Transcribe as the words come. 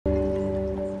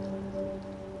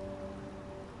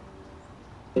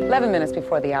11 minutes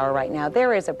before the hour right now.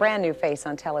 There is a brand new face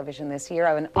on television this year,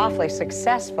 an awfully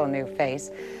successful new face.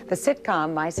 The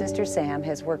sitcom My Sister Sam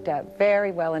has worked out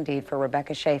very well indeed for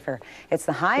Rebecca Schaeffer. It's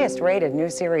the highest rated new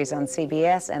series on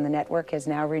CBS, and the network has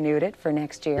now renewed it for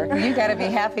next year. You got to be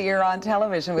happy you're on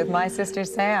television with My Sister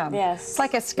Sam. Yes. It's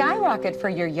like a skyrocket for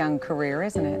your young career,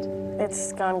 isn't it?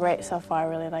 It's gone great so far. I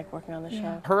really like working on the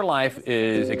show. Her life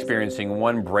is experiencing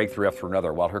one breakthrough after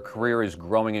another, while her career is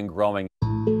growing and growing.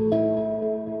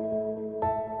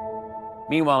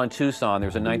 Meanwhile, in Tucson,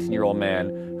 there's a 19-year-old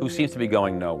man who seems to be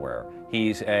going nowhere.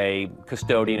 He's a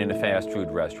custodian in a fast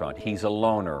food restaurant. He's a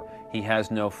loner. He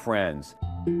has no friends.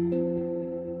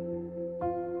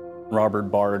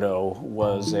 Robert Bardo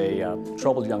was a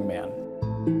troubled young man.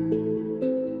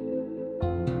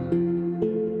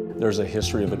 There's a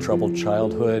history of a troubled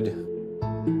childhood.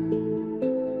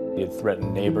 He had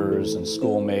threatened neighbors and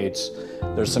schoolmates.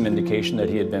 There's some indication that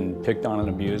he had been picked on and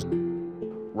abused.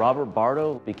 Robert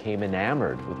Bardo became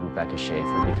enamored with Rebecca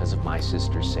Schaeffer because of My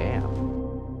Sister Sam.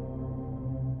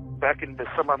 Back in the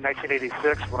summer of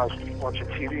 1986, when I was watching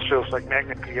TV shows like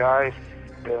Magnum PI,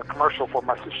 the commercial for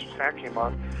My Sister Sam came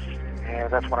on, and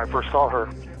that's when I first saw her.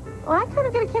 Well, I kind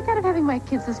of get a kick out of having my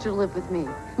kid sister live with me.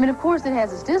 I mean, of course, it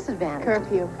has its disadvantages.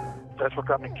 Curfew. That's what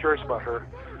got me curious about her.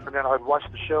 And then I'd watch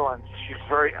the show, and she's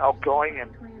very outgoing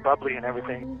and bubbly and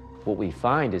everything. What we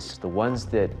find is the ones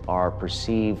that are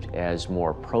perceived as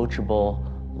more approachable,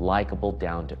 likable,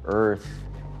 down to earth,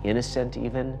 innocent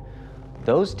even,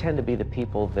 those tend to be the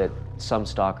people that some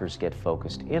stalkers get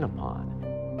focused in upon.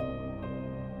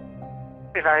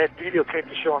 And I had videotaped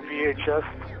the show on VHS.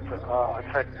 I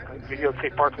had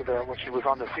videotaped parts of that when she was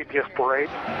on the CBS parade.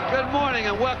 Good morning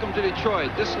and welcome to Detroit.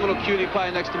 This little cutie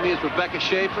pie next to me is Rebecca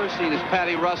Schaeffer, seen as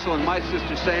Patty Russell and My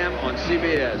Sister Sam on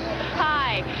CBS.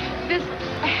 Hi, this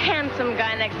handsome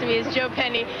guy next to me is Joe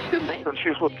Penny. And she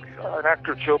was with an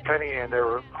actor, Joe Penny, and they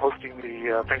were hosting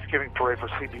the Thanksgiving parade for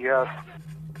CBS.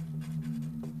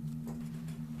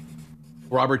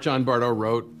 Robert John Bardo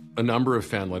wrote a number of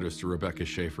fan letters to Rebecca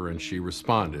Schaeffer, and she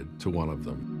responded to one of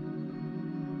them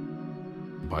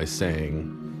by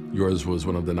saying, "Yours was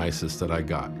one of the nicest that I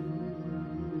got."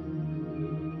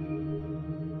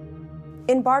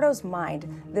 In Bardo's mind,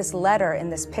 this letter in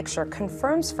this picture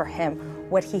confirms for him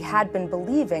what he had been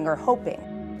believing or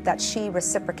hoping, that she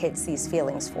reciprocates these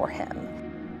feelings for him.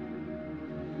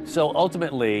 So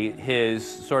ultimately, his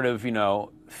sort of,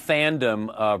 fandom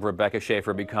of Rebecca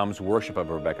Schaeffer becomes worship of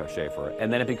Rebecca Schaeffer,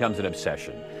 and then it becomes an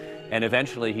obsession. And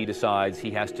eventually he decides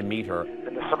he has to meet her.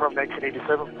 In the summer of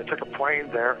 1987, I took a plane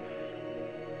there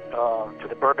to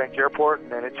the Burbank airport,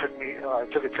 and then it took me, I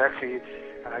took a taxi,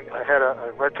 and I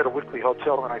rented a weekly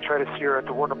hotel, and I tried to see her at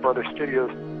the Warner Brothers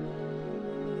studios.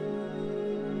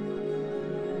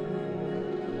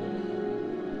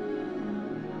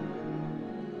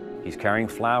 He's carrying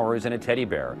flowers and a teddy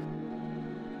bear,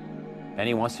 and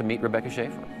he wants to meet Rebecca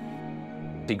Schaeffer.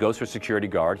 He goes for a security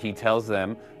guard. He tells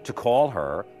them to call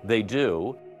her. They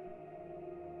do.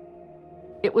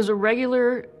 It was a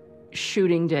regular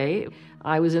shooting day.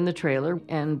 I was in the trailer,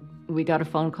 and we got a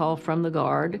phone call from the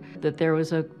guard that there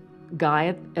was a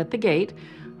guy at the gate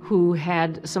who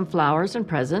had some flowers and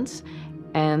presents,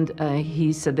 and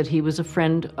he said that he was a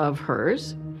friend of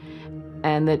hers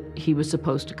and that he was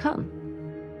supposed to come.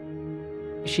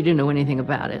 She didn't know anything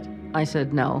about it. I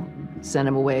said, no, send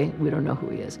him away. We don't know who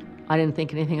he is. I didn't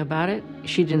think anything about it.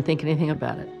 She didn't think anything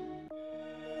about it.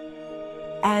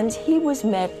 And he was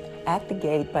met at the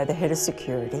gate by the head of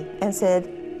security and said,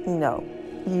 no,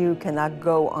 you cannot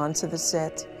go onto the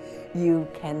set. You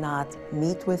cannot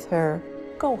meet with her.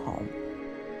 Go home.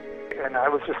 And I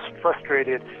was just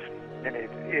frustrated, and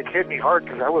it hit me hard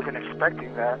because I wasn't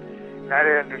expecting that. And I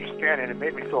didn't understand it. It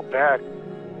made me feel bad.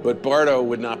 But Bardo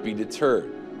would not be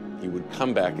deterred. He would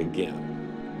come back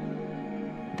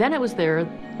again. Then I was there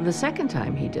the second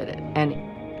time he did it, and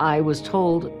I was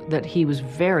told that he was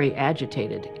very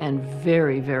agitated and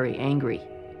very, very angry.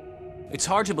 It's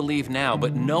hard to believe now,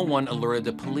 but no one alerted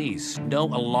the police. No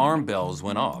alarm bells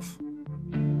went off.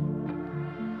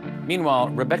 Meanwhile,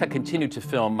 Rebecca continued to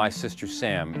film My Sister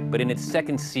Sam, but in its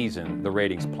second season, the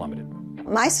ratings plummeted.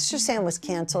 My Sister Sam was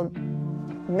canceled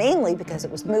mainly because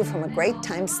it was moved from a great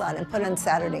time slot and put on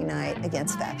Saturday night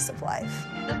against Facts of Life.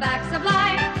 The Facts of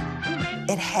Life.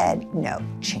 It had no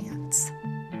chance.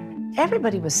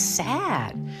 Everybody was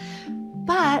sad,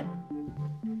 but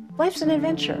life's an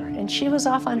adventure, and she was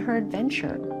off on her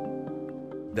adventure.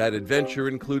 That adventure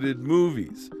included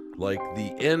movies like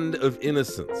The End of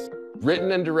Innocence,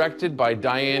 written and directed by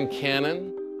Diane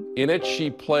Cannon. In it, she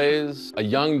plays a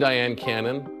young Diane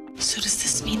Cannon. So does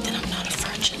this mean that I'm not a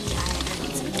virgin?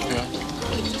 Yeah.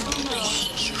 I hate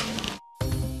you.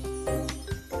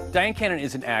 Diane Cannon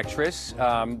is an actress,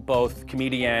 both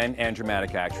comedian and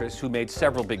dramatic actress, who made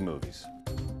several big movies.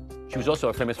 She was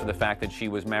also famous for the fact that she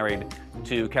was married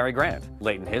to Cary Grant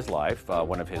late in his life,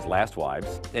 one of his last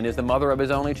wives, and is the mother of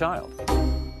his only child.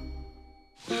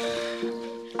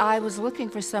 I was looking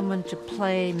for someone to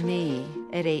play me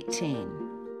at 18.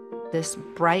 This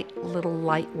bright little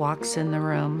light walks in the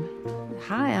room.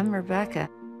 Hi, I'm Rebecca.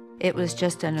 It was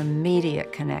just an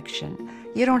immediate connection.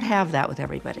 You don't have that with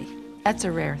everybody. That's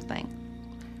a rare thing,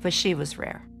 but she was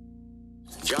rare.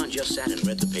 John just sat and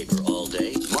read the paper all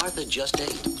day. Martha just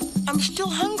ate. I'm still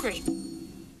hungry.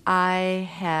 I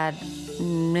had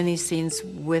many scenes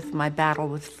with my battle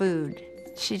with food.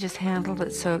 She just handled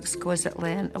it so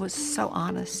exquisitely, and it was so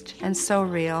honest and so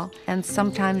real. And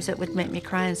sometimes it would make me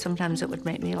cry, and sometimes it would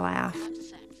make me laugh.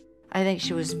 I think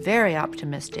she was very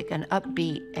optimistic and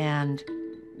upbeat and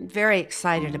very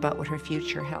excited about what her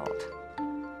future held.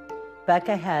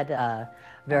 Becca had a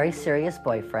very serious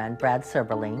boyfriend, Brad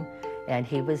Silberling, and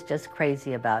he was just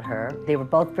crazy about her. They were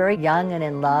both very young and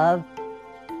in love.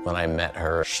 When I met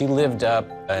her, she lived up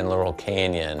in Laurel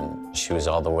Canyon. She was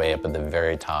all the way up at the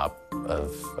very top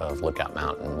of Lookout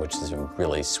Mountain, which is a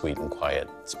really sweet and quiet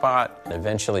spot. And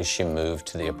eventually she moved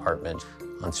to the apartment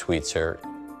on Sweetser.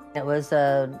 It was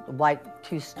a white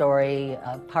two-story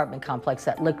apartment complex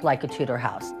that looked like a Tudor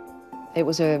house. It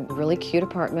was a really cute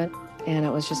apartment, and it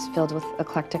was just filled with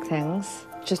eclectic things.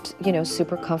 Just, you know,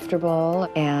 super comfortable,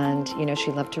 and, you know, she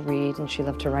loved to read and she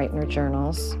loved to write in her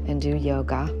journals and do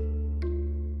yoga.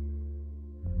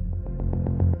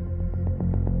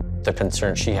 The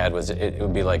concern she had was it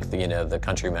would be like the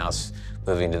country mouse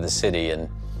moving to the city, and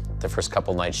the first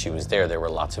couple nights she was there were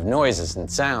lots of noises and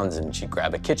sounds, and she'd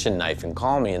grab a kitchen knife and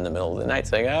call me in the middle of the night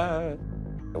saying, ah.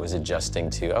 It was adjusting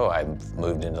to, oh, I've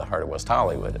moved into the heart of West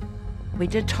Hollywood. We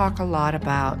did talk a lot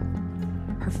about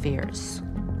her fears.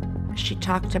 She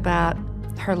talked about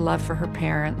her love for her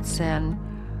parents and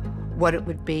what it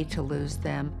would be to lose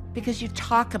them, because you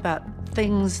talk about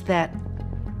things that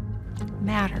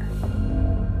matter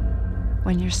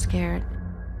when you're scared.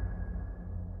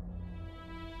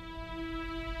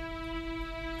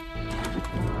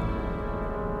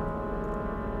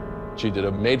 She did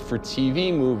a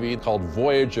made-for-TV movie called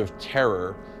Voyage of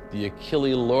Terror, the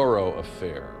Achille Lauro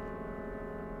Affair.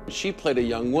 She played a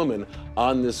young woman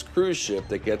on this cruise ship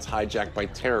that gets hijacked by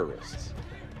terrorists.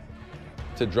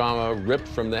 It's a drama ripped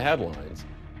from the headlines.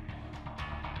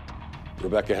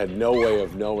 Rebecca had no way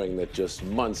of knowing that just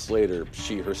months later,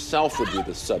 she herself would be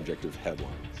the subject of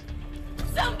headlines.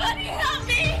 Somebody help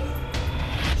me!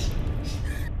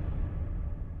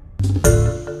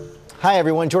 Hi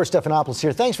everyone, George Stephanopoulos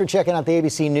here. Thanks for checking out the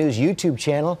ABC News YouTube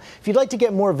channel. If you'd like to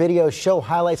get more videos, show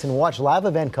highlights, and watch live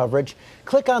event coverage,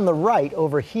 click on the right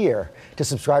over here to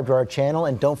subscribe to our channel,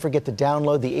 and don't forget to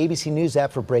download the ABC News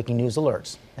app for breaking news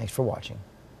alerts. Thanks for watching.